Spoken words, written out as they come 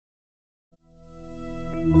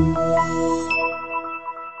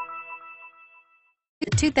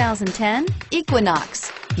2010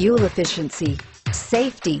 Equinox. Fuel efficiency,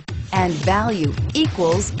 safety, and value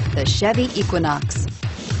equals the Chevy Equinox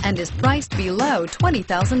and is priced below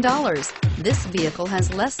 $20,000. This vehicle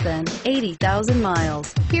has less than 80,000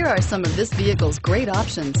 miles. Here are some of this vehicle's great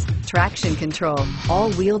options: traction control,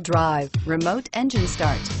 all-wheel drive, remote engine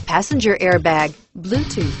start, passenger airbag,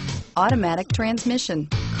 Bluetooth, automatic transmission,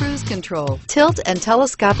 cruise control, tilt and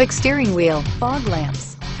telescopic steering wheel, fog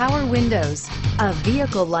lamps, power windows. A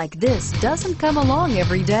vehicle like this doesn't come along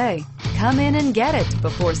every day. Come in and get it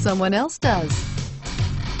before someone else does.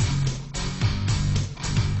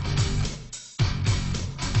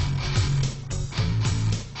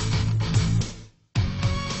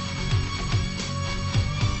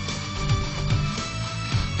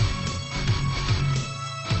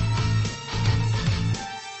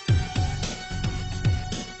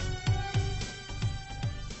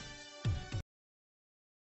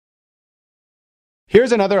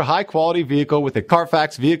 Here's another high-quality vehicle with a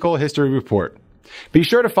Carfax Vehicle History Report. Be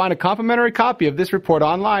sure to find a complimentary copy of this report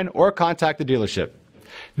online or contact the dealership.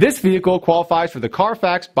 This vehicle qualifies for the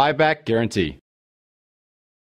Carfax Buyback Guarantee.